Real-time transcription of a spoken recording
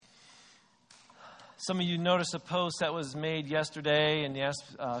Some of you noticed a post that was made yesterday, and a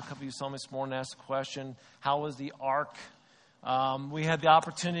couple of you saw me this morning ask the question, how was the Ark? We had the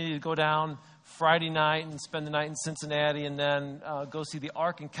opportunity to go down Friday night and spend the night in Cincinnati, and then go see the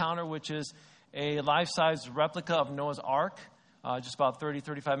Ark Encounter, which is a life-size replica of Noah's Ark, just about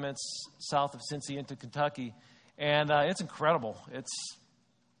 35 minutes south of Cincy into Kentucky. And it's incredible.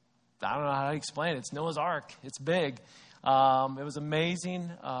 I don't know how to explain it. It's Noah's Ark. It's big. It was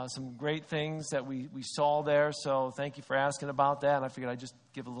amazing. Some great things that we saw there. So thank you for asking about that. And I figured I'd just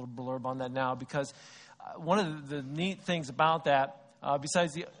give a little blurb on that now, because one of the neat things about that,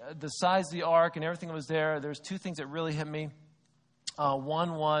 besides the size of the ark and everything that was there, there's two things that really hit me.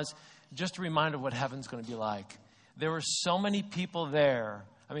 One was just a reminder of what heaven's going to be like. There were so many people there.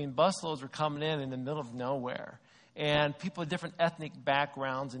 I mean, busloads were coming in the middle of nowhere. And people with different ethnic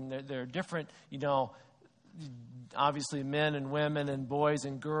backgrounds, and they're different, obviously men and women and boys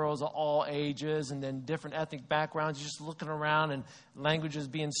and girls of all ages, and then different ethnic backgrounds. You're just looking around, and languages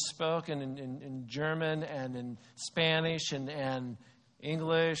being spoken in German and in Spanish and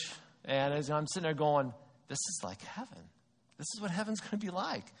English. And as I'm sitting there going, this is like heaven. This is what heaven's going to be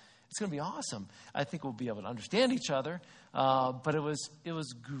like. It's going to be awesome. I think we'll be able to understand each other, but it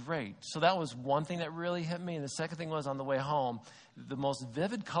was great. So that was one thing that really hit me. And the second thing was on the way home, the most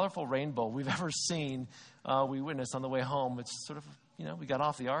vivid, colorful rainbow we've ever seen. We witnessed on the way home. It's sort of, we got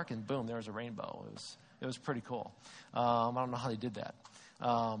off the ark and boom, there was a rainbow. It was pretty cool. I don't know how they did that.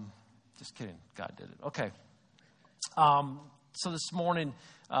 Just kidding. God did it. Okay. So this morning,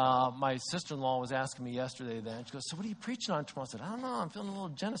 my sister-in-law was asking me yesterday then. She goes, so what are you preaching on tomorrow? I said, I don't know. I'm feeling a little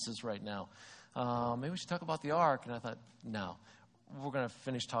Genesis right now. Maybe we should talk about the ark. And I thought, no. We're going to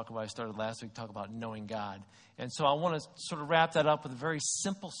finish talking about what I started last week, talk about knowing God. And so I want to sort of wrap that up with a very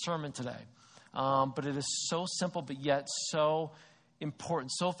simple sermon today. But it is so simple, but yet so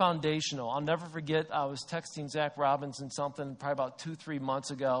important, so foundational. I'll never forget, I was texting Zach Robinson something probably about 2-3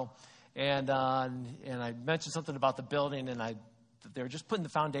 months ago. And I mentioned something about the building, and they were just putting the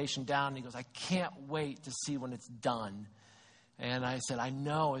foundation down. And he goes, I can't wait to see when it's done. And I said, I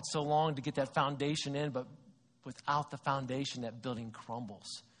know, it's so long to get that foundation in, but without the foundation, that building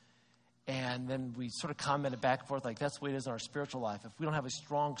crumbles. And then we sort of commented back and forth, like that's the way it is in our spiritual life. If we don't have a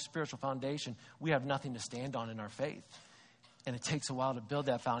strong spiritual foundation, we have nothing to stand on in our faith. And it takes a while to build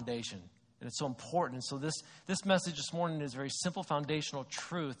that foundation. And it's so important. And so this message this morning is very simple foundational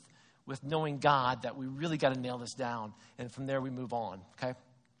truth with knowing God that we really got to nail this down. And from there we move on, okay?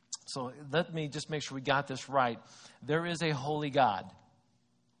 So let me just make sure we got this right. There is a holy God.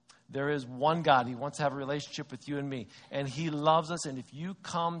 There is one God. He wants to have a relationship with you and me. And He loves us. And if you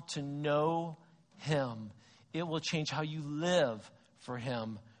come to know Him, it will change how you live for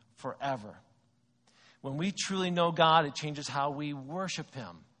Him forever. When we truly know God, it changes how we worship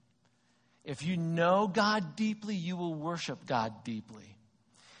Him. If you know God deeply, you will worship God deeply.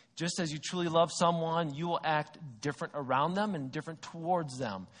 Just as you truly love someone, you will act different around them and different towards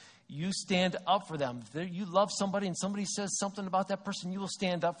them. You stand up for them. If you love somebody and somebody says something about that person, you will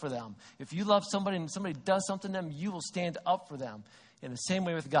stand up for them. If you love somebody and somebody does something to them, you will stand up for them. In the same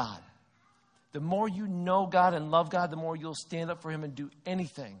way with God. The more you know God and love God, the more you'll stand up for Him and do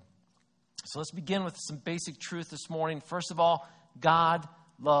anything. So let's begin with some basic truth this morning. First of all, God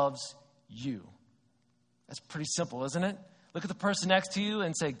loves you. That's pretty simple, isn't it? Look at the person next to you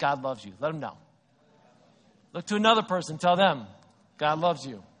and say, God loves you. Let them know. Look to another person, tell them, God loves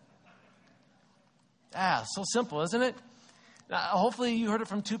you. So simple, isn't it? Now, hopefully you heard it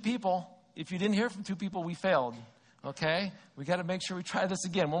from 2 people. If you didn't hear it from 2 people, we failed. Okay? We got to make sure we try this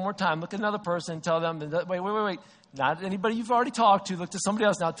again. One more time. Look at another person and tell them, wait. Not anybody you've already talked to. Look to somebody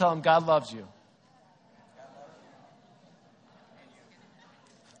else now. Tell them God loves you.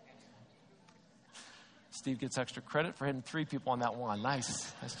 Steve gets extra credit for hitting 3 people on that one.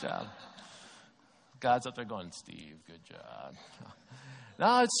 Nice job. God's up there going, Steve, good job.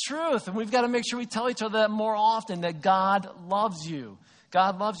 No, it's truth. And we've got to make sure we tell each other that more often, that God loves you.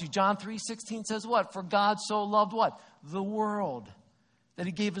 God loves you. John 3:16 says what? For God so loved what? The world. That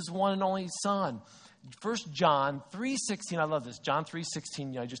He gave His one and only Son. 1 John 3:16, I love this. John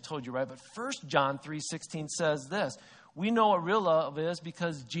 3:16, I just told you, right? But 1 John 3:16 says this. We know what real love is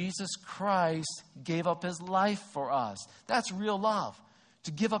because Jesus Christ gave up His life for us. That's real love.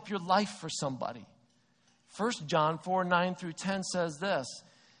 To give up your life for somebody. 1 John 4:9-10 says this.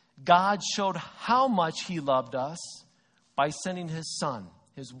 God showed how much He loved us by sending His Son,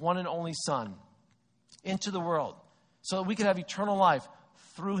 His one and only Son, into the world so that we could have eternal life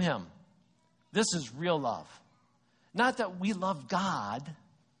through Him. This is real love. Not that we love God,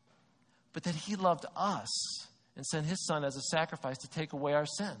 but that He loved us and sent His Son as a sacrifice to take away our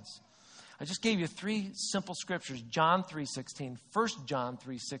sins. I just gave you 3 simple scriptures, John 3:16, 1 John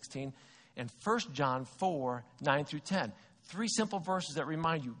 3:16, and 1 John 4:9 through 10. 3 simple verses that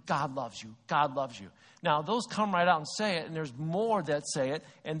remind you, God loves you. God loves you. Now, those come right out and say it, and there's more that say it,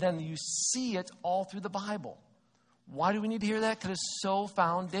 and then you see it all through the Bible. Why do we need to hear that? Because it's so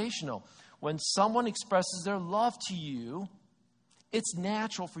foundational. When someone expresses their love to you, it's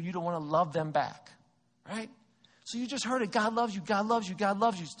natural for you to want to love them back, right? So you just heard it. God loves you. God loves you. God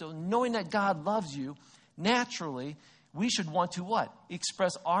loves you. Still, knowing that God loves you, naturally, we should want to what?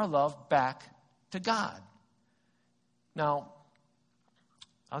 Express our love back to God. Now,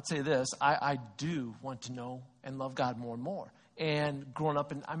 I'll say this. I do want to know and love God more and more. And growing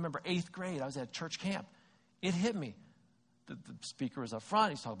up, I remember 8th grade, I was at church camp. It hit me. The speaker was up front.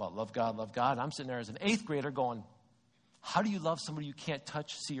 He's talking about love God, love God. I'm sitting there as an 8th grader going, how do you love somebody you can't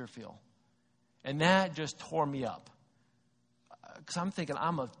touch, see, or feel? And that just tore me up. Because I'm thinking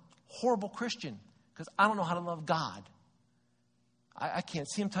I'm a horrible Christian because I don't know how to love God. I can't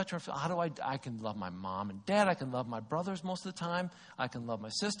see him, touch, or feel. How do I can love my mom and dad. I can love my brothers most of the time. I can love my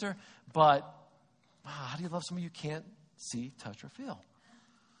sister. But how do you love somebody you can't see, touch, or feel?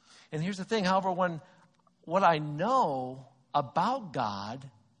 And here's the thing. However, when what I know about God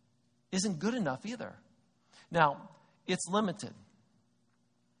isn't good enough either. Now, it's limited.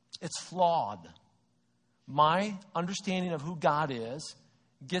 It's flawed. My understanding of who God is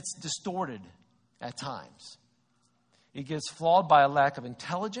gets distorted at times. It gets flawed by a lack of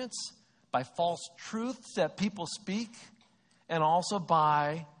intelligence, by false truths that people speak, and also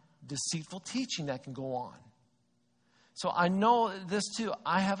by deceitful teaching that can go on. So I know this too.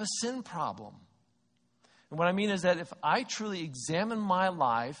 I have a sin problem. And what I mean is that if I truly examine my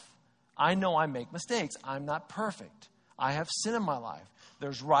life, I know I make mistakes. I'm not perfect. I have sin in my life.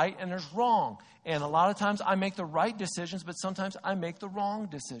 There's right and there's wrong. And a lot of times I make the right decisions, but sometimes I make the wrong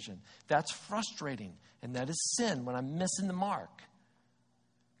decision. That's frustrating. And that is sin when I'm missing the mark.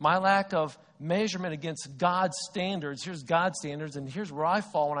 My lack of measurement against God's standards, here's God's standards, and here's where I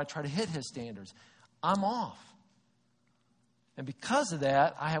fall when I try to hit his standards. I'm off. And because of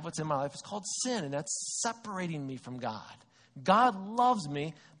that, I have what's in my life. It's called sin, and that's separating me from God. God loves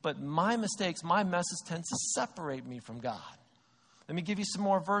me, but my mistakes, my messes tend to separate me from God. Let me give you some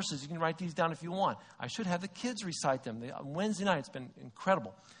more verses. You can write these down if you want. I should have the kids recite them. On Wednesday night, it's been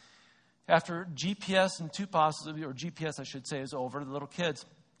incredible. After GPS and two possibly, or GPS I should say, is over, the little kids,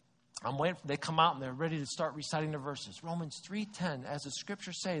 I'm waiting for they come out and they're ready to start reciting their verses. Romans 3:10, as the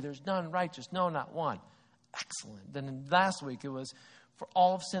scriptures say, there's none righteous, no, not one. Excellent. Then last week it was, for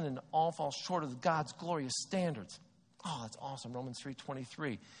all have sinned and all fall short of God's glorious standards. Oh, that's awesome. Romans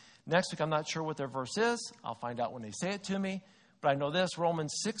 3:23. Next week, I'm not sure what their verse is. I'll find out when they say it to me. But I know this,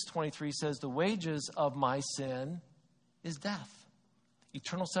 Romans 6:23 says, the wages of my sin is death.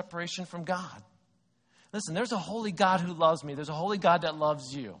 Eternal separation from God. Listen, there's a holy God who loves me. There's a holy God that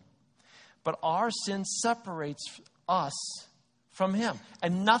loves you. But our sin separates us from him.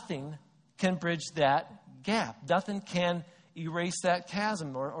 And nothing can bridge that gap. Nothing can erase that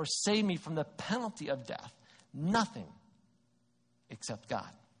chasm or save me from the penalty of death. Nothing except God.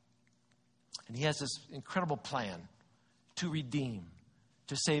 And he has this incredible plan to redeem,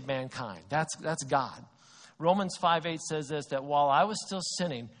 to save mankind. That's God. Romans 5:8 says this, that while I was still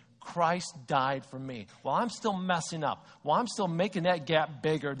sinning, Christ died for me. While I'm still messing up, while I'm still making that gap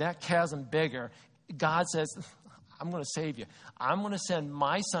bigger, that chasm bigger, God says, I'm going to save you. I'm going to send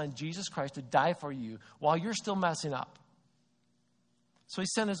my son, Jesus Christ, to die for you while you're still messing up. So he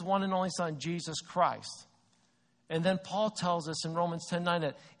sent his one and only son, Jesus Christ. And then Paul tells us in Romans 10:9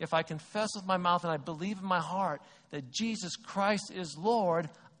 that if I confess with my mouth and I believe in my heart that Jesus Christ is Lord,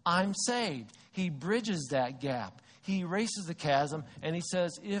 I'm saved. He bridges that gap. He erases the chasm, and he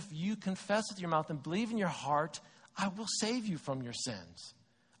says, if you confess with your mouth and believe in your heart, I will save you from your sins.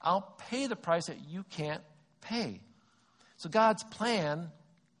 I'll pay the price that you can't pay. So God's plan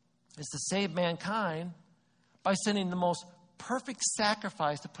is to save mankind by sending the most perfect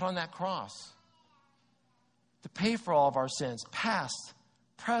sacrifice to put on that cross, to pay for all of our sins, past,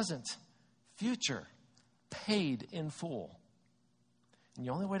 present, future, paid in full. And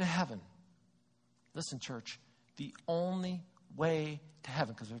the only way to heaven, listen, church, the only way to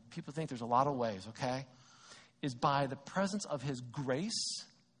heaven, because people think there's a lot of ways, okay, is by the presence of his grace,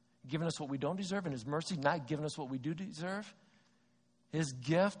 giving us what we don't deserve, and his mercy, not giving us what we do deserve. His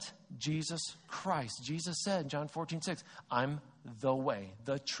gift, Jesus Christ. Jesus said in John 14:6, I'm the way,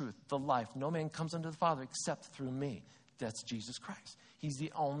 the truth, the life. No man comes unto the Father except through me. That's Jesus Christ. He's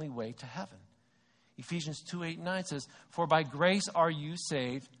the only way to heaven. Ephesians 2:8-9 says, for by grace are you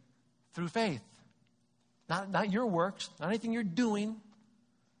saved through faith. Not your works, not anything you're doing,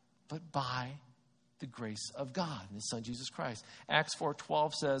 but by the grace of God and his Son, Jesus Christ. Acts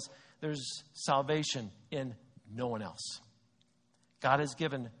 4:12 says there's salvation in no one else. God has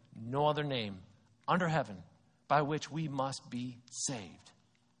given no other name under heaven by which we must be saved.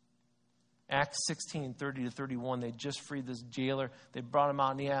 Acts 16:30-31, they just freed this jailer. They brought him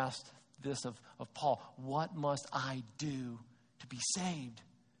out and he asked this of Paul, what must I do to be saved?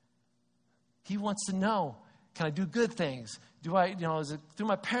 He wants to know, can I do good things? Is it through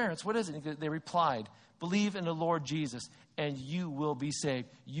my parents? What is it? They replied, believe in the Lord Jesus and you will be saved.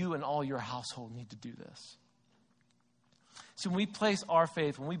 You and all your household need to do this. So when we place our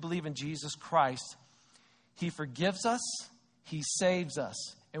faith, when we believe in Jesus Christ, he forgives us, he saves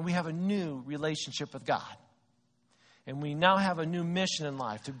us, and we have a new relationship with God. And we now have a new mission in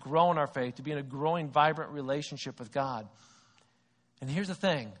life to grow in our faith, to be in a growing, vibrant relationship with God. And here's the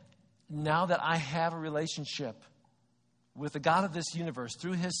thing. Now that I have a relationship with the God of this universe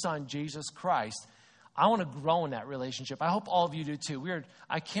through his Son, Jesus Christ, I want to grow in that relationship. I hope all of you do too.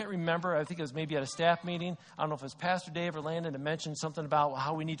 I can't remember. I think it was maybe at a staff meeting. I don't know if it was Pastor Dave or Landon that mentioned something about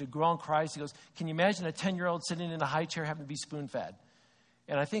how we need to grow in Christ. He goes, can you imagine a 10-year-old sitting in a high chair having to be spoon-fed?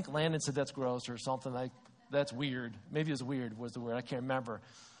 And I think Landon said that's gross or something like that's weird. Maybe it was weird was the word. I can't remember.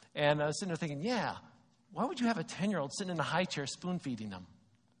 And I was sitting there thinking, yeah, why would you have a 10-year-old sitting in a high chair spoon-feeding them?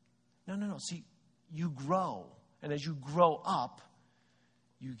 No. See, you grow. And as you grow up,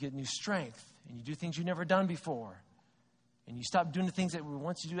 you get new strength. And you do things you've never done before. And you stop doing the things that we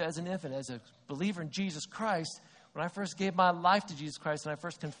want you to do as an infant. As a believer in Jesus Christ, when I first gave my life to Jesus Christ and I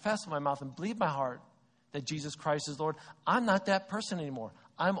first confessed with my mouth and believed in my heart that Jesus Christ is Lord, I'm not that person anymore.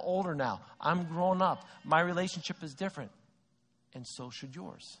 I'm older now. I'm grown up. My relationship is different. And so should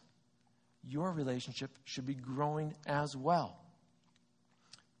yours. Your relationship should be growing as well.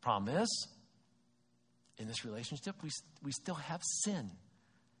 Problem is, in this relationship, we still have sin.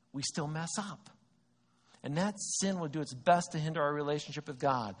 We still mess up. And that sin will do its best to hinder our relationship with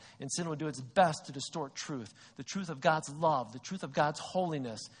God. And sin will do its best to distort truth. The truth of God's love, the truth of God's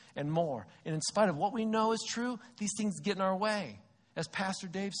holiness, and more. And in spite of what we know is true, these things get in our way. As Pastor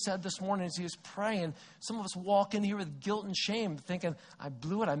Dave said this morning as he was praying, some of us walk in here with guilt and shame, thinking, I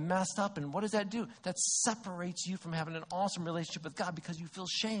blew it, I messed up. And what does that do? That separates you from having an awesome relationship with God because you feel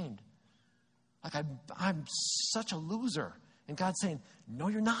shamed. Like I'm such a loser. And God's saying, no,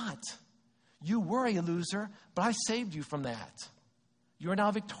 you're not. You were a loser, but I saved you from that. You are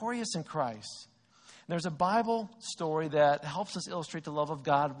now victorious in Christ. And there's a Bible story that helps us illustrate the love of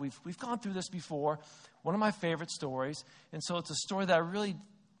God. We've gone through this before. One of my favorite stories. And so it's a story that I really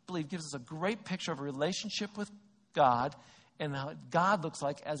believe gives us a great picture of a relationship with God and how God looks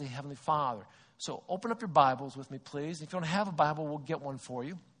like as a Heavenly Father. So open up your Bibles with me, please. If you don't have a Bible, we'll get one for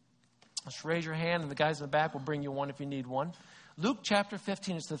you. Just raise your hand, and the guys in the back will bring you one if you need one. Luke chapter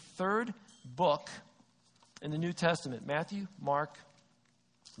 15 is the third book in the New Testament. Matthew, Mark,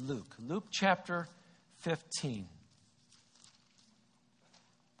 Luke. Luke chapter 15.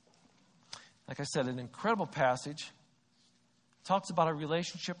 Like I said, an incredible passage. Talks about a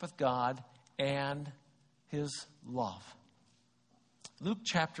relationship with God and his love. Luke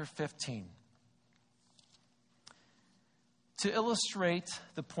chapter 15. To illustrate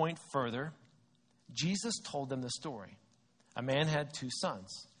the point further, Jesus told them the story. A man had 2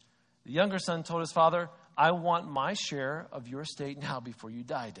 sons. The younger son told his father, I want my share of your estate now before you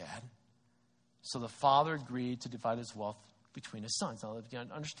die, Dad. So the father agreed to divide his wealth between his sons. Now, if you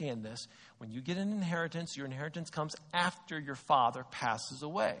understand this, when you get an inheritance, your inheritance comes after your father passes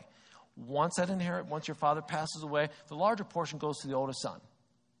away. Once your father passes away, the larger portion goes to the oldest son.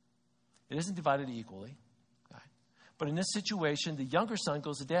 It isn't divided equally. But in this situation, the younger son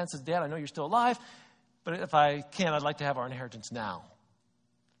goes to Dad and says, Dad, I know you're still alive, but if I can, I'd like to have our inheritance now.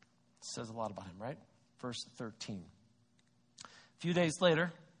 It says a lot about him, right? Verse 13. A few days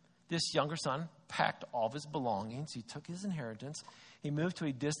later, this younger son packed all of his belongings. He took his inheritance. He moved to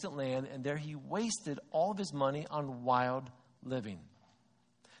a distant land, and there he wasted all of his money on wild living.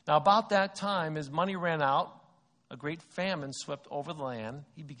 Now, about that time, his money ran out. A great famine swept over the land.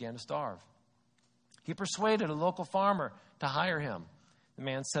 He began to starve. He persuaded a local farmer to hire him. The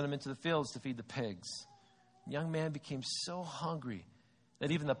man sent him into the fields to feed the pigs. The young man became so hungry that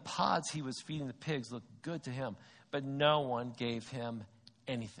even the pods he was feeding the pigs looked good to him, but no one gave him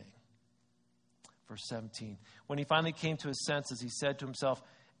anything. Verse 17. When he finally came to his senses, he said to himself,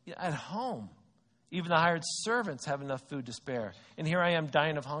 at home, even the hired servants have enough food to spare, and here I am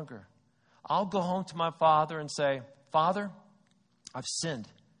dying of hunger. I'll go home to my father and say, Father, I've sinned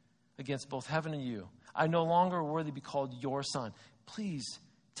against both heaven and you. I'm no longer worthy to be called your son. Please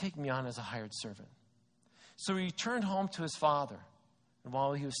take me on as a hired servant. So he returned home to his father. And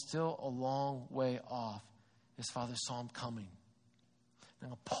while he was still a long way off, his father saw him coming. Now,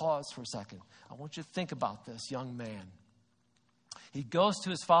 I'll pause for a second. I want you to think about this young man. He goes to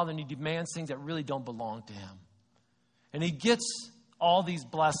his father and he demands things that really don't belong to him. And he gets all these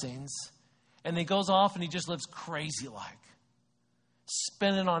blessings. And he goes off and he just lives crazy like.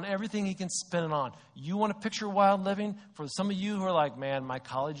 Spending on everything he can spend it on. You want to picture wild living? For some of you who are like, man, my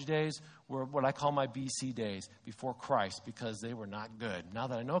college days were what I call my BC days, before Christ, because they were not good. Now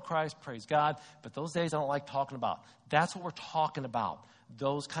that I know Christ, praise God, but those days I don't like talking about. That's what we're talking about.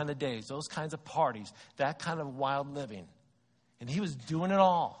 Those kind of days, those kinds of parties, that kind of wild living. And he was doing it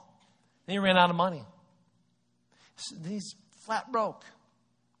all. Then he ran out of money. So he's flat broke.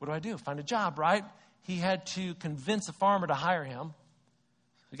 What do I do? Find a job, right? He had to convince a farmer to hire him.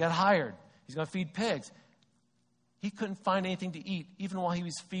 He got hired. He's going to feed pigs. He couldn't find anything to eat, even while he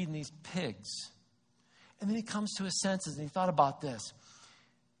was feeding these pigs. And then he comes to his senses, and he thought about this.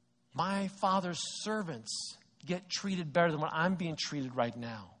 My father's servants get treated better than what I'm being treated right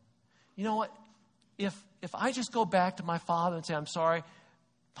now. You know what? If I just go back to my father and say, I'm sorry,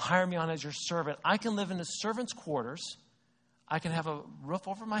 hire me on as your servant, I can live in the servant's quarters. I can have a roof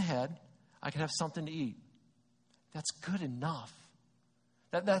over my head. I can have something to eat. That's good enough.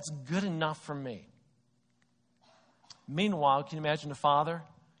 That's good enough for me. Meanwhile, can you imagine the father?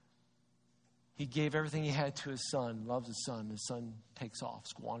 He gave everything he had to his son, loves his son. His son takes off,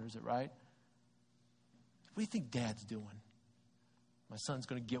 squanders it, right? What do you think dad's doing? My son's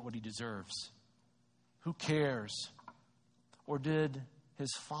going to get what he deserves. Who cares? Or did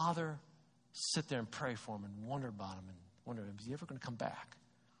his father sit there and pray for him and wonder about him and wonder, is he ever going to come back?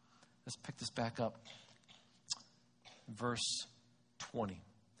 Let's pick this back up. Verse 20.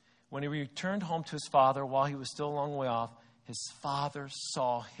 When he returned home to his father while he was still a long way off, his father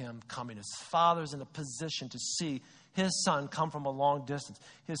saw him coming. His father's in a position to see his son come from a long distance.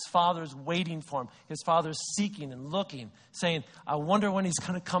 His father's waiting for him. His father's seeking and looking, saying, I wonder when he's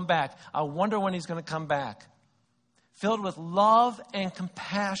going to come back. I wonder when he's going to come back. Filled with love and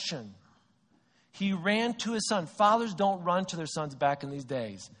compassion, he ran to his son. Fathers don't run to their sons back in these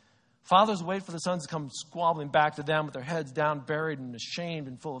days. Fathers wait for the sons to come squabbling back to them with their heads down, buried and ashamed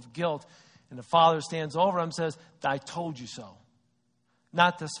and full of guilt. And the father stands over him and says, I told you so.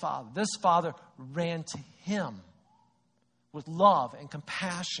 Not this father. This father ran to him with love and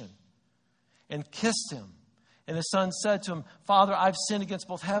compassion and kissed him. And his son said to him, Father, I've sinned against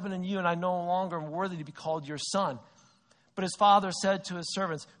both heaven and you, and I no longer am worthy to be called your son. But his father said to his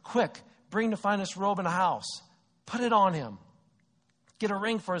servants, quick, bring the finest robe in the house. Put it on him. Get a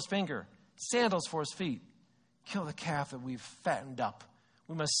ring for his finger, sandals for his feet. Kill the calf that we've fattened up.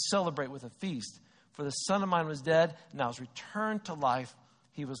 We must celebrate with a feast. For the son of mine was dead, and now is returned to life.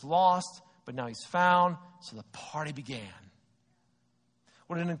 He was lost, but now he's found. So the party began.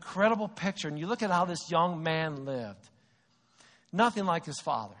 What an incredible picture. And you look at how this young man lived. Nothing like his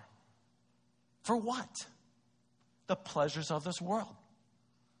father. For what? The pleasures of this world.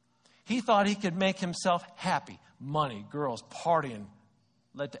 He thought he could make himself happy. Money, girls, partying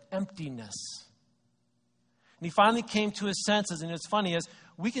led to emptiness. And he finally came to his senses. And it's funny is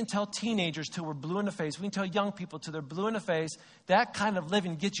we can tell teenagers till we're blue in the face. We can tell young people till they're blue in the face. That kind of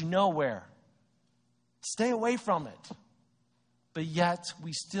living gets you nowhere. Stay away from it. But yet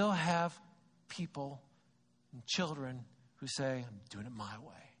we still have people and children who say, I'm doing it my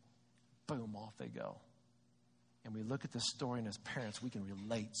way. Boom, off they go. And we look at this story, and as parents, we can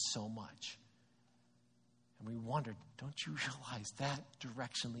relate so much. And we wonder, don't you realize that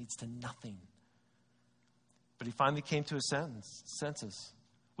direction leads to nothing? But he finally came to his senses,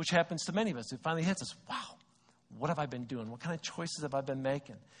 which happens to many of us. It finally hits us. Wow, what have I been doing? What kind of choices have I been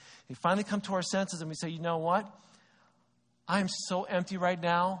making? We finally come to our senses, and we say, you know what? I'm so empty right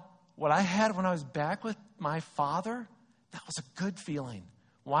now. What I had when I was back with my father, that was a good feeling.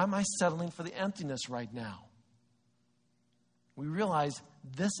 Why am I settling for the emptiness right now? We realize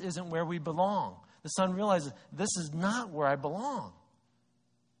this isn't where we belong. The son realizes this is not where I belong.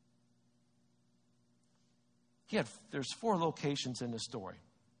 There's 4 locations in this story.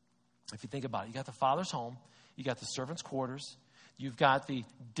 If you think about it, you got the father's home, you got the servant's quarters, you've got the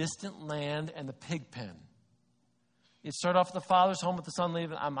distant land and the pig pen. It started off with the father's home with the son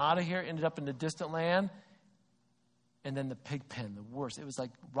leaving. I'm out of here. Ended up in the distant land. And then the pig pen, the worst. It was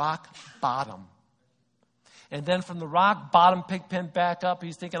like rock bottom. And then from the rock bottom pig pen back up,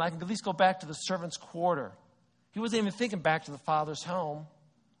 he's thinking, I can at least go back to the servant's quarter. He wasn't even thinking back to the father's home.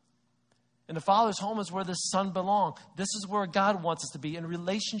 And the father's home is where the son belonged. This is where God wants us to be, in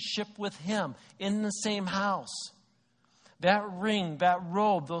relationship with him, in the same house. That ring, that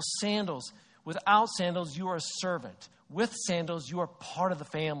robe, those sandals. Without sandals, you are a servant. with sandals, you are part of the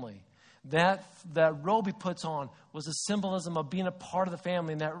family. That robe he puts on was a symbolism of being a part of the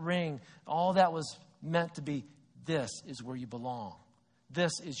family. And that ring, all that was meant to be, this is where you belong.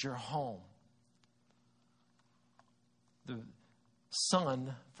 This is your home. The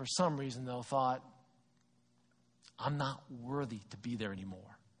son, for some reason, though, thought, I'm not worthy to be there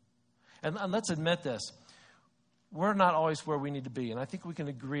anymore. And let's admit this. We're not always where we need to be. And I think we can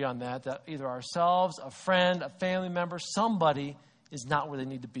agree on that either ourselves, a friend, a family member, somebody is not where they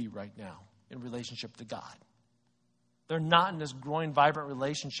need to be right now in relationship to God. They're not in this growing, vibrant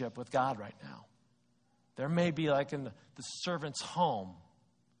relationship with God right now. There may be like in the servant's home,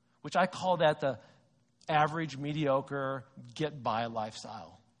 which I call that the average, mediocre, get-by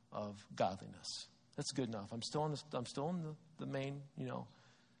lifestyle of godliness. That's good enough. I'm still in the main,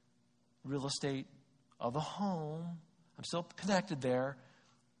 real estate of the home. I'm still connected there,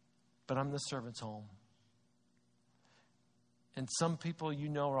 but I'm in the servant's home. And some people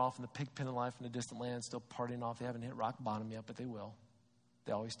are off in the pig pen of life in the distant land, still partying off. They haven't hit rock bottom yet, but they will.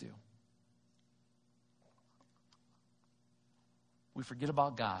 They always do. We forget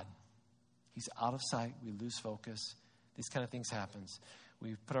about God. He's out of sight. We lose focus. These kind of things happen.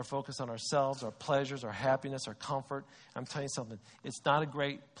 We put our focus on ourselves, our pleasures, our happiness, our comfort. I'm telling you something. It's not a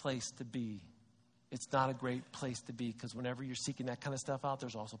great place to be. It's not a great place to be because whenever you're seeking that kind of stuff out,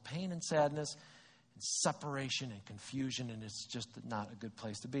 there's also pain and sadness and separation and confusion, and it's just not a good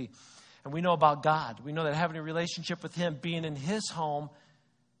place to be. And we know about God. We know that having a relationship with Him, being in His home,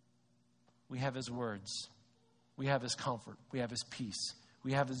 we have His words. We have His comfort. We have His peace.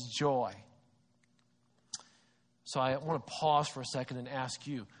 We have His joy. So I want to pause for a second and ask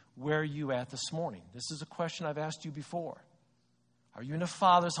you, where are you at this morning? This is a question I've asked you before. Are you in a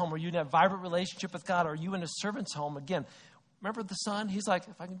father's home? Are you in that vibrant relationship with God? Are you in a servant's home? Again, remember the son? He's like,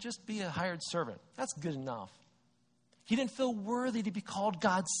 if I can just be a hired servant, that's good enough. He didn't feel worthy to be called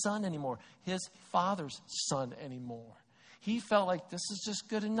God's son anymore, his father's son anymore. He felt like this is just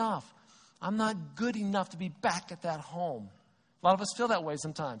good enough. I'm not good enough to be back at that home. A lot of us feel that way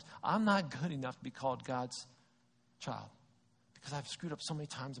sometimes. I'm not good enough to be called God's child because I've screwed up so many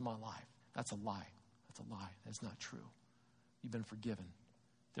times in my life. That's a lie. That's a lie. That's not true. You've been forgiven.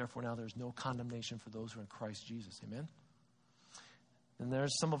 Therefore, now there's no condemnation for those who are in Christ Jesus. Amen? And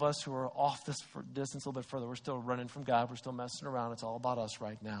there's some of us who are off this distance a little bit further. We're still running from God. We're still messing around. It's all about us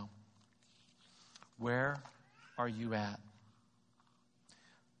right now. Where are you at?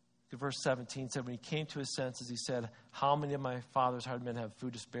 Verse 17 said, when he came to his senses, he said, how many of my father's hired men have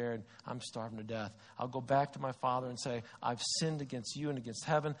food to spare, and I'm starving to death? I'll go back to my father and say, I've sinned against you and against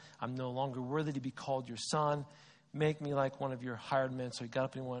heaven. I'm no longer worthy to be called your son. Make me like one of your hired men. So he got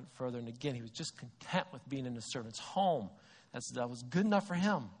up and he went further. And again, he was just content with being in his servant's home. That was good enough for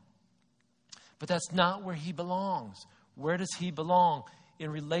him. But that's not where he belongs. Where does he belong?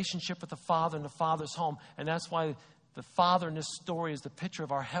 In relationship with the Father in the Father's home. And that's why the Father in this story is the picture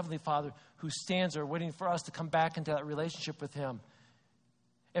of our Heavenly Father who stands there waiting for us to come back into that relationship with Him.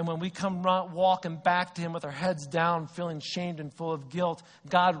 And when we come walking back to Him with our heads down, feeling shamed and full of guilt,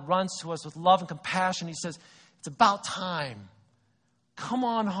 God runs to us with love and compassion. He says, it's about time. Come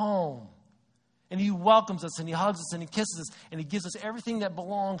on home. And He welcomes us and He hugs us and He kisses us and He gives us everything that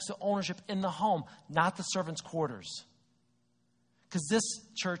belongs to ownership in the home, not the servant's quarters. Because this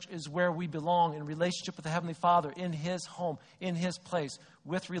church is where we belong in relationship with the Heavenly Father, in His home, in His place,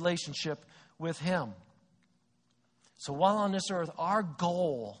 with relationship with Him. So while on this earth, our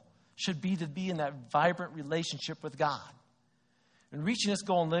goal should be to be in that vibrant relationship with God. And reaching this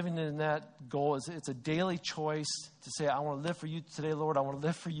goal and living in that goal, it's a daily choice to say, I want to live for you today, Lord. I want to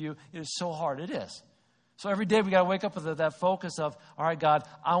live for you. It is so hard. It is. So every day we got to wake up with that focus of, all right, God,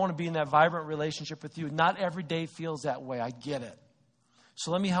 I want to be in that vibrant relationship with you. Not every day feels that way. I get it.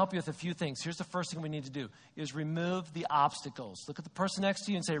 So let me help you with a few things. Here's the first thing we need to do is remove the obstacles. Look at the person next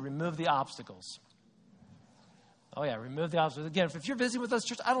to you and say, remove the obstacles. Oh, yeah, remove the obstacles. Again, if you're busy with us,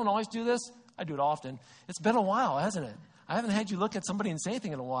 church, I don't always do this. I do it often. It's been a while, hasn't it? I haven't had you look at somebody and say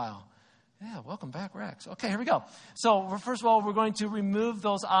anything in a while. Yeah, welcome back, Rex. Okay, here we go. So first of all, we're going to remove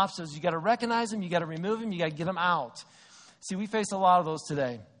those obstacles. You got to recognize them. You got to remove them. You got to get them out. See, we face a lot of those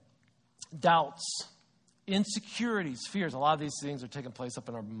today. Doubts. Insecurities, fears. A lot of these things are taking place up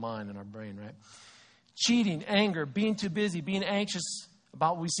in our mind and our brain, right? Cheating, anger, being too busy, being anxious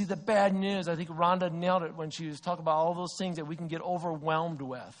about, we see the bad news. I think Rhonda nailed it when she was talking about all those things that we can get overwhelmed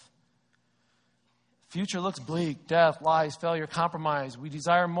with. Future looks bleak, death, lies, failure, compromise. We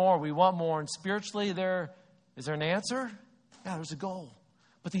desire more, we want more. And spiritually, is there an answer? Yeah, there's a goal.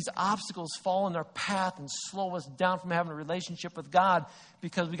 But these obstacles fall in our path and slow us down from having a relationship with God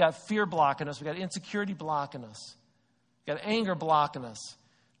because we got fear blocking us. We got insecurity blocking us. We've got anger blocking us.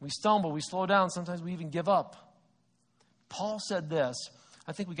 We stumble, we slow down, sometimes we even give up. Paul said this.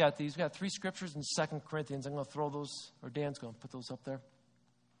 I think we got these. We got 3 scriptures in 2 Corinthians. I'm going to throw those, or Dan's going to put those up there.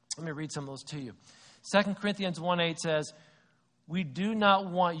 Let me read some of those to you. 2 Corinthians 1:8 says, "We do not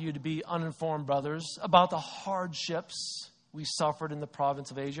want you to be uninformed, brothers, about the hardships we suffered in the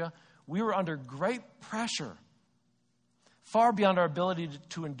province of Asia. We were under great pressure, far beyond our ability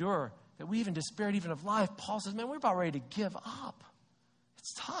to endure, that we even despaired even of life." Paul says, man, we're about ready to give up.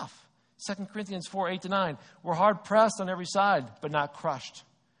 It's tough. 2 Corinthians 4:8-9, "We're hard pressed on every side, but not crushed.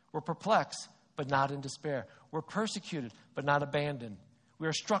 We're perplexed, but not in despair. We're persecuted, but not abandoned. We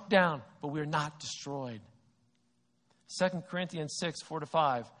are struck down, but we are not destroyed." 2 Corinthians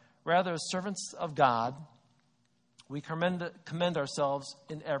 6:4-5, "Rather, as servants of God, we commend ourselves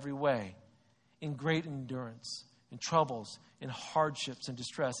in every way, in great endurance, in troubles, in hardships and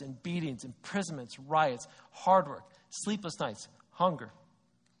distress, in beatings, imprisonments, riots, hard work, sleepless nights, hunger."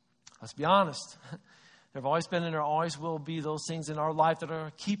 Let's be honest. There have always been and there always will be those things in our life that are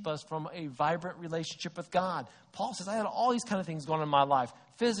going to keep us from a vibrant relationship with God. Paul says, I had all these kind of things going on in my life,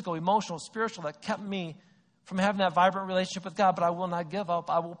 physical, emotional, spiritual, that kept me from having that vibrant relationship with God, but I will not give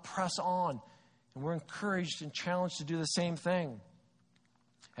up. I will press on. And we're encouraged and challenged to do the same thing.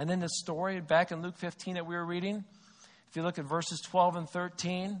 And then the story back in Luke 15 that we were reading, if you look at verses 12 and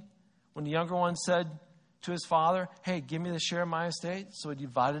 13, when the younger one said to his father, "Hey, give me the share of my estate," so he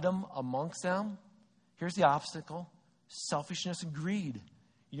divided them amongst them. Here's the obstacle: selfishness and greed.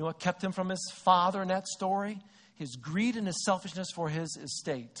 You know what kept him from his father in that story? His greed and his selfishness for his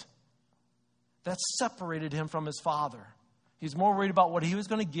estate. That separated him from his father. He's more worried about what he was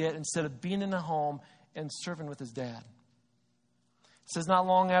going to get instead of being in the home and serving with his dad. It says not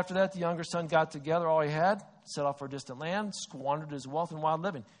long after that, the younger son got together all he had, set off for a distant land, squandered his wealth in wild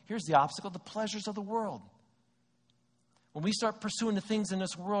living. Here's the obstacle: the pleasures of the world. When we start pursuing the things in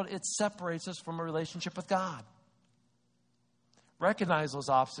this world, it separates us from a relationship with God. Recognize those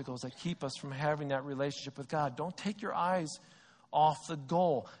obstacles that keep us from having that relationship with God. Don't take your eyes off the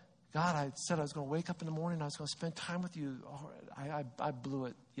goal. God, I said I was going to wake up in the morning, I was going to spend time with you. Oh, I blew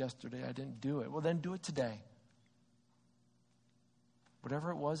it yesterday. I didn't do it. Well, then do it today.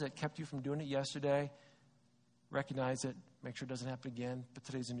 Whatever it was that kept you from doing it yesterday, recognize it. Make sure it doesn't happen again. But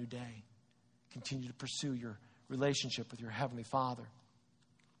today's a new day. Continue to pursue your relationship with your Heavenly Father.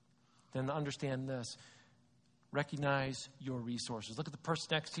 Then understand this. Recognize your resources. Look at the person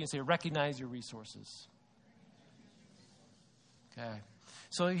next to you and say, recognize your resources. Okay.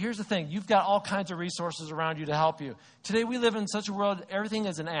 So here's the thing. You've got all kinds of resources around you to help you. Today we live in such a world, everything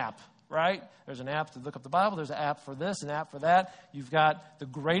is an app, right? There's an app to look up the Bible. There's an app for this, an app for that. You've got the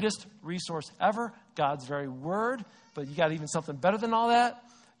greatest resource ever, God's very word. But you got even something better than all that.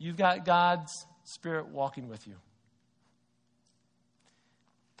 You've got God's Spirit walking with you.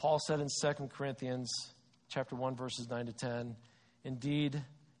 Paul said in 2 Corinthians chapter 1, verses 9-10, "Indeed,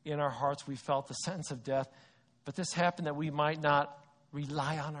 in our hearts we felt the sentence of death, but this happened that we might not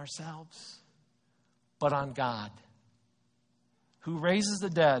rely on ourselves, but on God, who raises the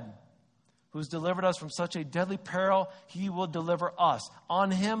dead, who's delivered us from such a deadly peril. He will deliver us.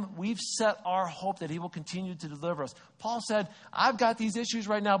 On him, we've set our hope that he will continue to deliver us." Paul said, I've got these issues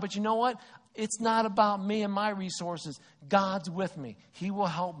right now, but you know what? It's not about me and my resources. God's with me. He will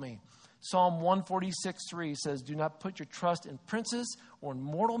help me. Psalm 146:3 says, "Do not put your trust in princes or in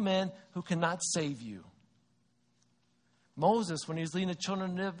mortal men who cannot save you." Moses, when he was leading the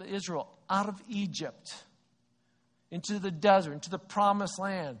children of Israel out of Egypt into the desert, into the promised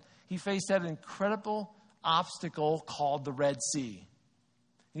land, he faced that incredible obstacle called the Red Sea.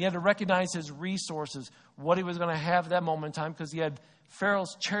 He had to recognize his resources, what he was going to have at that moment in time, because he had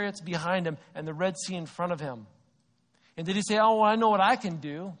Pharaoh's chariots behind him and the Red Sea in front of him. And did he say, oh, well, I know what I can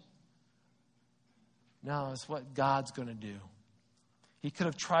do? No, it's what God's going to do. He could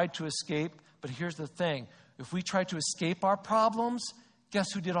have tried to escape, but here's the thing. If we try to escape our problems,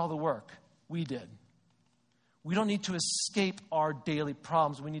 guess who did all the work? We did. We don't need to escape our daily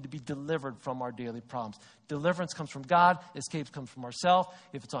problems. We need to be delivered from our daily problems. Deliverance comes from God. Escape comes from ourselves.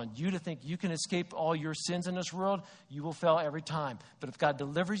 If it's on you to think you can escape all your sins in this world, you will fail every time. But if God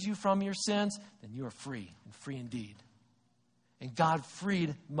delivers you from your sins, then you are free, and free indeed. And God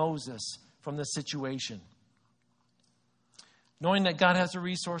freed Moses from this situation. Knowing that God has the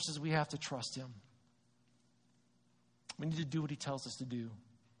resources, we have to trust him. We need to do what he tells us to do.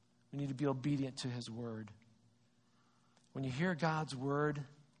 We need to be obedient to his word. When you hear God's word,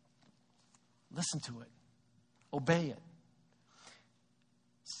 listen to it. Obey it.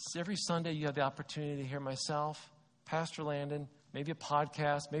 Every Sunday you have the opportunity to hear myself, Pastor Landon, maybe a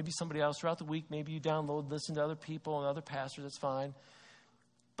podcast, maybe somebody else throughout the week. Maybe you download, listen to other people and other pastors. That's fine.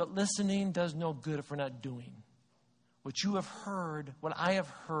 But listening does no good if we're not doing. What you have heard, what I have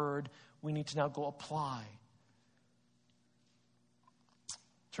heard, we need to now go apply.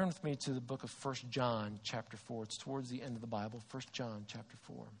 Turn with me to the book of 1 John chapter 4. It's towards the end of the Bible. 1 John chapter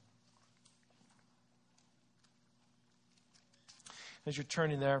 4. As you're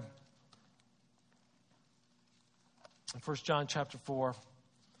turning there, in 1 John chapter 4,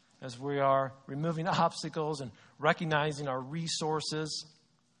 as we are removing obstacles and recognizing our resources,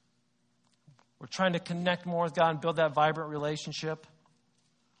 we're trying to connect more with God and build that vibrant relationship.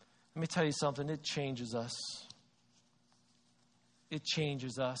 Let me tell you something. It changes us. It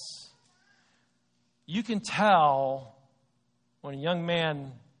changes us. You can tell when a young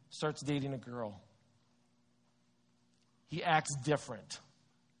man starts dating a girl. He acts different,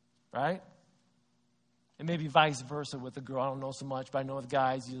 right? And maybe vice versa with the girl. I don't know so much, but I know with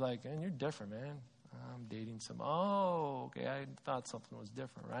guys, you're like, man, you're different, man. I'm dating some. Oh, okay, I thought something was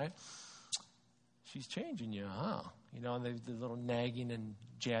different, right? She's changing you, huh? You know, and the little nagging and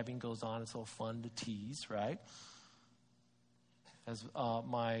jabbing goes on. It's a little fun to tease, right? As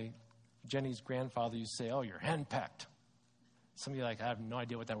my Jenny's grandfather used to say, oh, you're henpecked. Some of you are like, I have no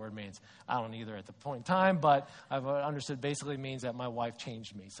idea what that word means. I don't either at the point in time, but I've understood basically means that my wife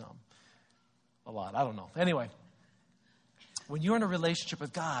changed me some. A lot. I don't know. Anyway, when you're in a relationship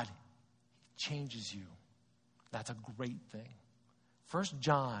with God, He changes you. That's a great thing. 1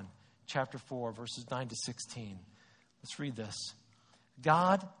 John chapter 4, verses 9 to 16. Let's read this.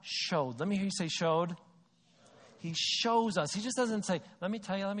 God showed. Let me hear you say showed. He shows us. He just doesn't say, let me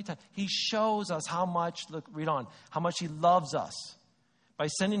tell you. He shows us how much, look, read on, how much He loves us by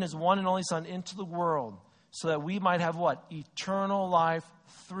sending His one and only Son into the world so that we might have what? Eternal life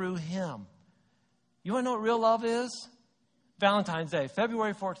through Him. You want to know what real love is? Valentine's Day,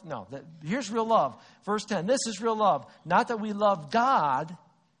 February 14th. No, here's real love. Verse 10, this is real love. Not that we loved God,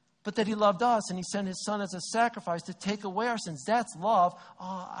 but that He loved us and He sent His Son as a sacrifice to take away our sins. That's love.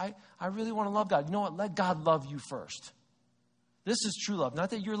 Oh, I really want to love God. You know what? Let God love you first. This is true love. Not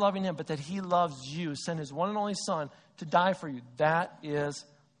that you're loving Him, but that He loves you. Sent His one and only Son to die for you. That is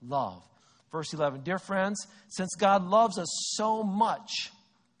love. Verse 11, dear friends, since God loves us so much,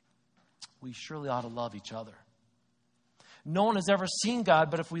 we surely ought to love each other. No one has ever seen God,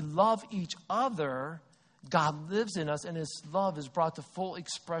 but if we love each other, God lives in us, and His love is brought to full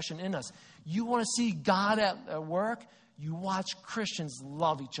expression in us. You want to see God at work? You watch Christians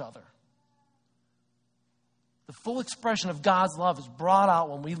love each other. The full expression of God's love is brought out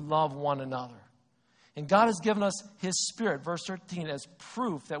when we love one another. And God has given us His Spirit, verse 13, as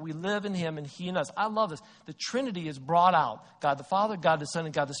proof that we live in Him and He in us. I love this. The Trinity is brought out. God the Father, God the Son,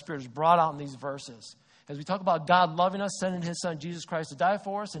 and God the Spirit is brought out in these verses. As we talk about God loving us, sending His Son, Jesus Christ, to die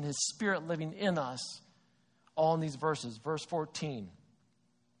for us, and His Spirit living in us, all in these verses. Verse 14.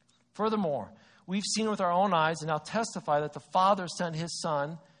 Furthermore, we've seen with our own eyes and now testify that the Father sent His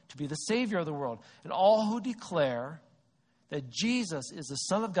Son to be the Savior of the world. And all who declare that Jesus is the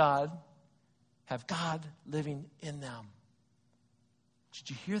Son of God have God living in them. Did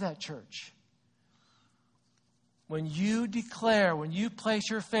you hear that, church? When you declare, when you place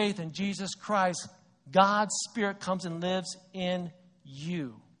your faith in Jesus Christ, God's Spirit comes and lives in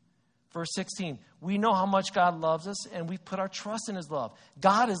you. Verse 16, we know how much God loves us, and we put our trust in His love.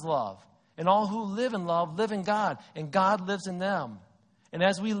 God is love, and all who live in love live in God, and God lives in them. And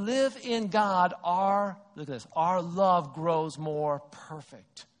as we live in God, our love grows more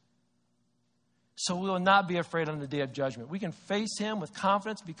perfect. So we will not be afraid on the day of judgment. We can face Him with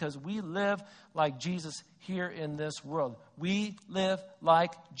confidence because we live like Jesus here in this world. We live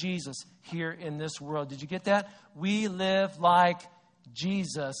like Jesus here in this world. Did you get that? We live like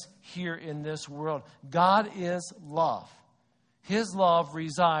Jesus here in this world. God is love. His love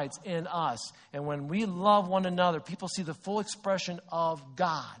resides in us. And when we love one another, people see the full expression of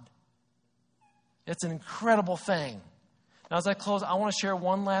God. It's an incredible thing. Now, as I close, I want to share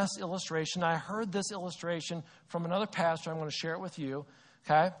one last illustration. I heard this illustration from another pastor. I'm going to share it with you,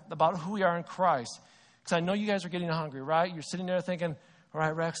 okay, about who we are in Christ. Because I know you guys are getting hungry, right? You're sitting there thinking, all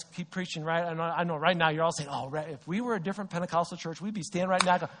right, Rex, keep preaching, right? I know right now you're all saying, oh, if we were a different Pentecostal church, we'd be standing right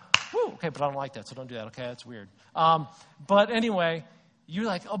now going, whoo, okay, but I don't like that, so don't do that, okay? That's weird. But anyway, you're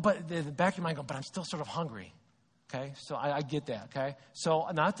like, oh, but in the back of your mind, but I'm still sort of hungry, okay? So I get that, okay? So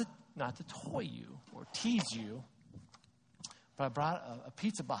not to toy you or tease you, but I brought a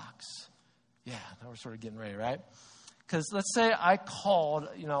pizza box. Yeah, now we're sort of getting ready, right? Because let's say I called,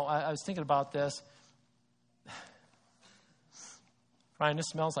 I was thinking about this. Ryan, this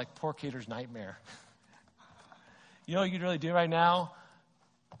smells like pork eater's nightmare. You know what you'd really do right now?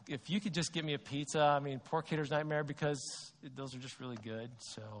 If you could just get me a pizza, I mean, pork hater's nightmare, because those are just really good.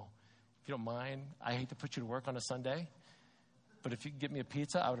 So if you don't mind, I hate to put you to work on a Sunday, but if you could get me a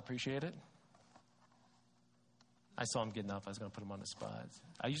pizza, I would appreciate it. I saw him getting up. I was going to put him on the spot.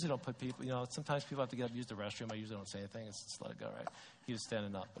 I usually don't put people, sometimes people have to get up and use the restroom. I usually don't say anything. It's just let it go, right? He was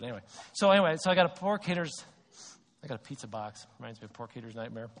standing up. But anyway, so I got a pizza box. Reminds me of pork hater's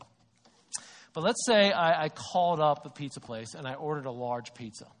nightmare. But let's say I called up the pizza place and I ordered a large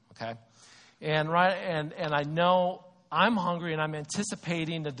pizza, okay? And I know I'm hungry and I'm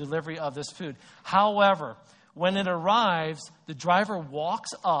anticipating the delivery of this food. However, when it arrives, the driver walks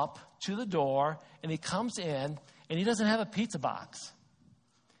up to the door and he comes in and he doesn't have a pizza box.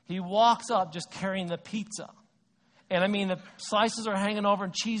 He walks up just carrying the pizza. And I mean, the slices are hanging over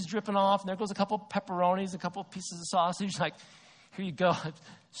and cheese dripping off. And there goes a couple of pepperonis, a couple of pieces of sausage. Like, here you go.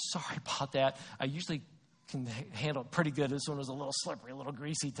 Sorry about that. I usually can handle it pretty good. This one was a little slippery, a little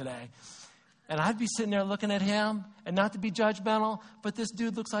greasy today. And I'd be sitting there looking at him, and not to be judgmental, but this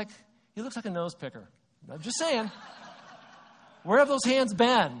dude looks like a nose picker. I'm just saying. Where have those hands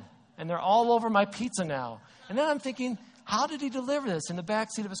been? And they're all over my pizza now. And then I'm thinking, how did he deliver this? In the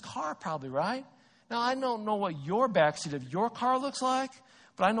backseat of his car, probably, right? Now, I don't know what your backseat of your car looks like,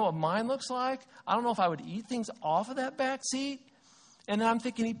 but I know what mine looks like. I don't know if I would eat things off of that backseat. And then I'm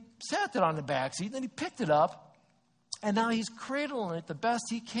thinking he sat there on the backseat, and then he picked it up, and now he's cradling it the best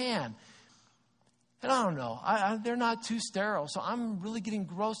he can. And I don't know. They're not too sterile, so I'm really getting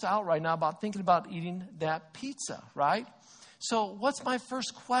grossed out right now about thinking about eating that pizza, right? So what's my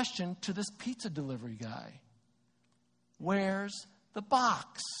first question to this pizza delivery guy? Where's the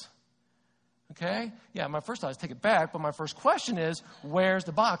box? Okay? Yeah, my first thought is take it back, but my first question is, where's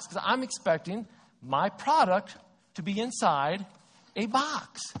the box? Because I'm expecting my product to be inside a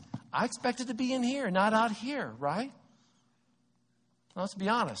box. I expect it to be in here, not out here, right? Now, let's be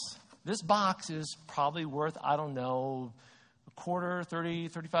honest. This box is probably worth, I don't know, a quarter, 30,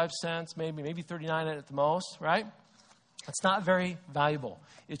 35 cents, maybe 39 at the most, right? It's not very valuable.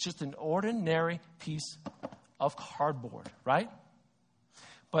 It's just an ordinary piece of cardboard, right?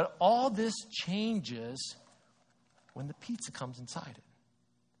 But all this changes when the pizza comes inside it.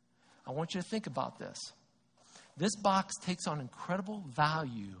 I want you to think about this. This box takes on incredible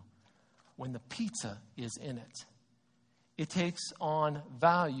value when the pizza is in it. It takes on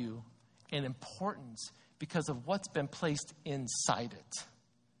value and importance because of what's been placed inside it.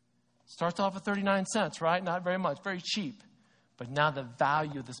 Starts off at 39 cents, right? Not very much, very cheap. But now the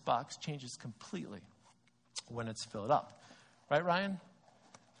value of this box changes completely when it's filled up. Right, Ryan?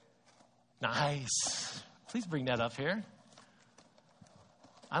 Nice. Please bring that up here.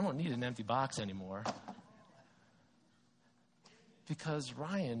 I don't need an empty box anymore. Because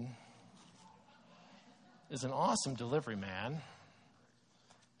Ryan is an awesome delivery man.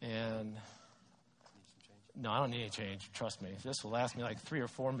 And no, I don't need any change. Trust me. This will last me like 3 or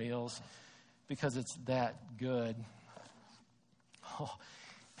 4 meals because it's that good. Oh,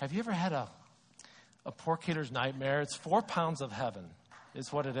 have you ever had a pork hater's nightmare? It's 4 pounds of heaven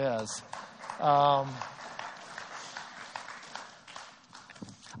is what it is.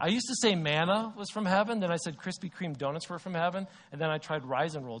 I used to say manna was from heaven. Then I said Krispy Kreme donuts were from heaven. And then I tried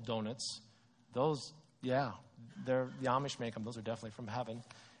Rise and Roll donuts. Those, yeah, the Amish make them. Those are definitely from heaven.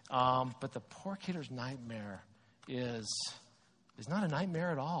 But the pork hater's nightmare is not a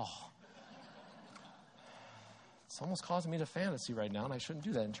nightmare at all. It's almost causing me to fantasy right now, and I shouldn't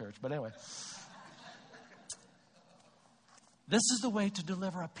do that in church. But anyway. This is the way to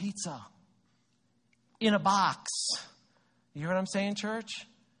deliver a pizza. In a box. You hear what I'm saying, church?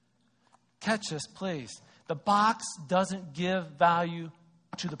 Catch this, please. The box doesn't give value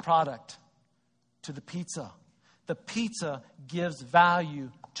to the product, to the pizza. The pizza gives value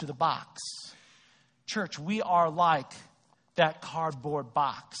to the box. Church, we are like that cardboard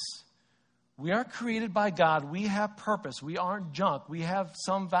box. We are created by God. We have purpose. We aren't junk. We have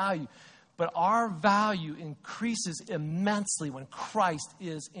some value. But our value increases immensely when Christ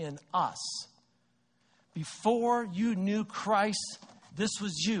is in us. Before you knew Christ, this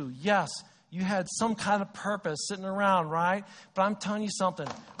was you. Yes, you had some kind of purpose sitting around, right? But I'm telling you something.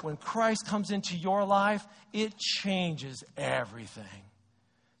 When Christ comes into your life, it changes everything.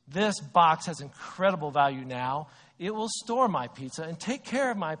 This box has incredible value now. It will store my pizza and take care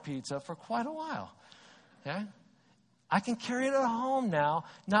of my pizza for quite a while. Okay? I can carry it at home now,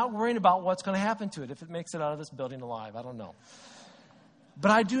 not worrying about what's going to happen to it if it makes it out of this building alive. I don't know.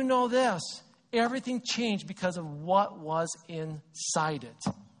 But I do know this. Everything changed because of what was inside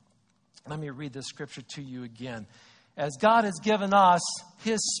it. Let me read this scripture to you again. As God has given us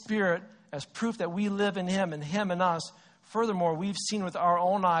His Spirit as proof that we live in him and him in us. Furthermore, we've seen with our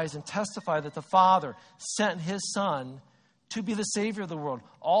own eyes and testify that the Father sent his Son to be the Savior of the world.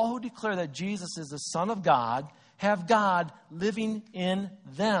 All who declare that Jesus is the Son of God have God living in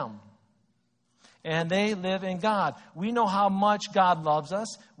them. And they live in God. We know how much God loves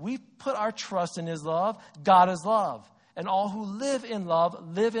us. We put our trust in his love. God is love. And all who live in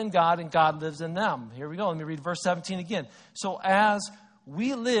love live in God, and God lives in them. Here we go. Let me read verse 17 again. So as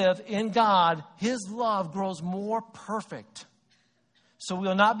we live in God, his love grows more perfect. So we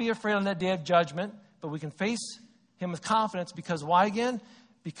will not be afraid on that day of judgment, but we can face him with confidence. Because why again?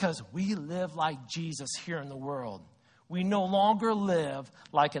 Because we live like Jesus here in the world. We no longer live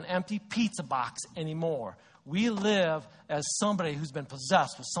like an empty pizza box anymore. We live as somebody who's been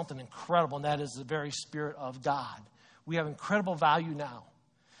possessed with something incredible, and that is the very Spirit of God. We have incredible value now.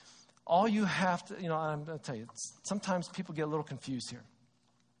 All you have to, I'm going to tell you, sometimes people get a little confused here.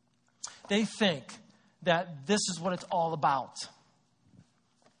 They think that this is what it's all about.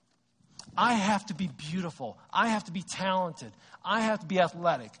 I have to be beautiful. I have to be talented. I have to be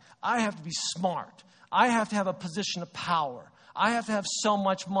athletic. I have to be smart. I have to have a position of power. I have to have so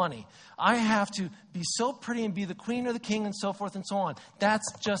much money. I have to be so pretty and be the queen or the king and so forth and so on. That's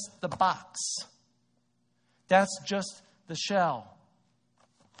just the box. That's just the shell.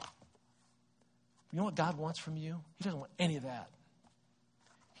 You know what God wants from you? He doesn't want any of that.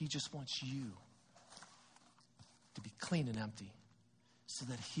 He just wants you to be clean and empty so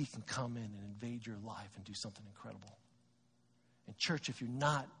that he can come in and invade your life and do something incredible. And church, if you're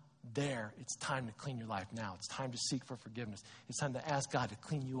not there, it's time to clean your life now. It's time to seek for forgiveness. It's time to ask God to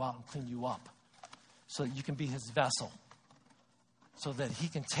clean you out and clean you up so that you can be his vessel, so that he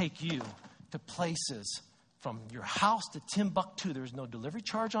can take you to places from your house to Timbuktu. There's no delivery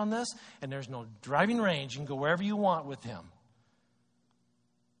charge on this, and there's no driving range. You can go wherever you want with him.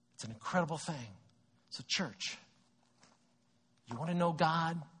 It's an incredible thing. So church, you want to know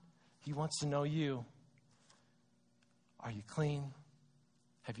God? He wants to know you. Are you clean?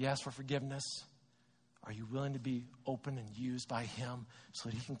 Have you asked for forgiveness? Are you willing to be open and used by him so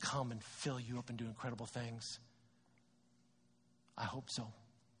that he can come and fill you up and do incredible things? I hope so.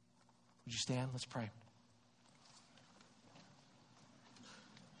 Would you stand? Let's pray.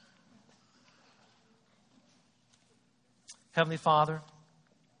 Heavenly Father,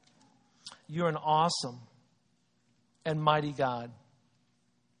 you're an awesome and mighty God.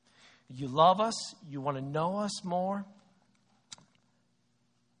 You love us. You want to know us more.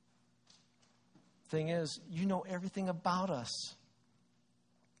 Thing is, you know everything about us,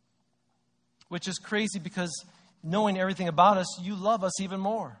 which is crazy because knowing everything about us, you love us even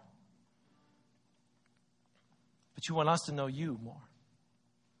more. But you want us to know you more.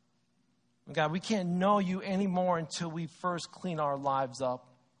 And God, we can't know you anymore until we first clean our lives up,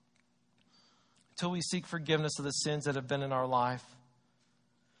 until we seek forgiveness of the sins that have been in our life.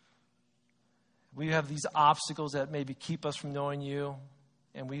 We have these obstacles that maybe keep us from knowing you,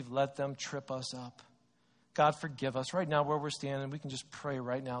 and we've let them trip us up. God, forgive us. Right now, where we're standing, we can just pray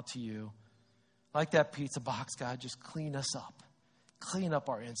right now to you. Like that pizza box, God, just clean us up. Clean up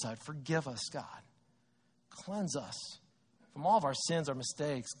our inside. Forgive us, God. Cleanse us from all of our sins, our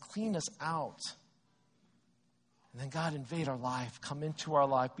mistakes. Clean us out. And then, God, invade our life. Come into our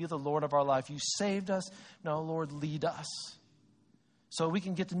life. Be the Lord of our life. You saved us. Now, Lord, lead us. So we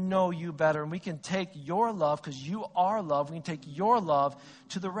can get to know you better, and we can take your love, because you are love. We can take your love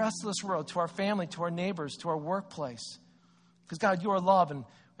to the rest of this world, to our family, to our neighbors, to our workplace. Because, God, you are love, and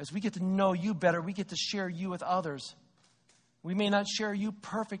as we get to know you better, we get to share you with others. We may not share you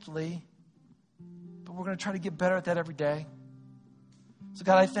perfectly, but we're going to try to get better at that every day. So,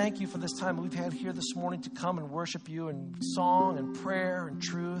 God, I thank you for this time we've had here this morning to come and worship you in song and prayer and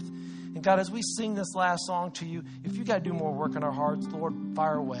truth. And God, as we sing this last song to you, if you got to do more work in our hearts, Lord,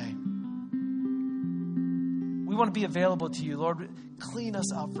 fire away. We want to be available to you, Lord. Clean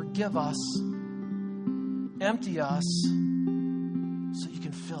us up, forgive us, empty us, so you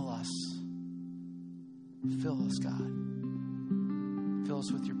can fill us. Fill us, God. Fill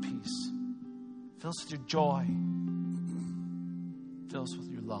us with your peace. Fill us with your joy. Fill us with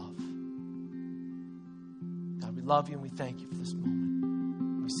your love. God, we love you and we thank you for this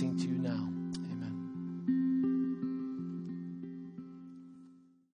moment. We sing to you now.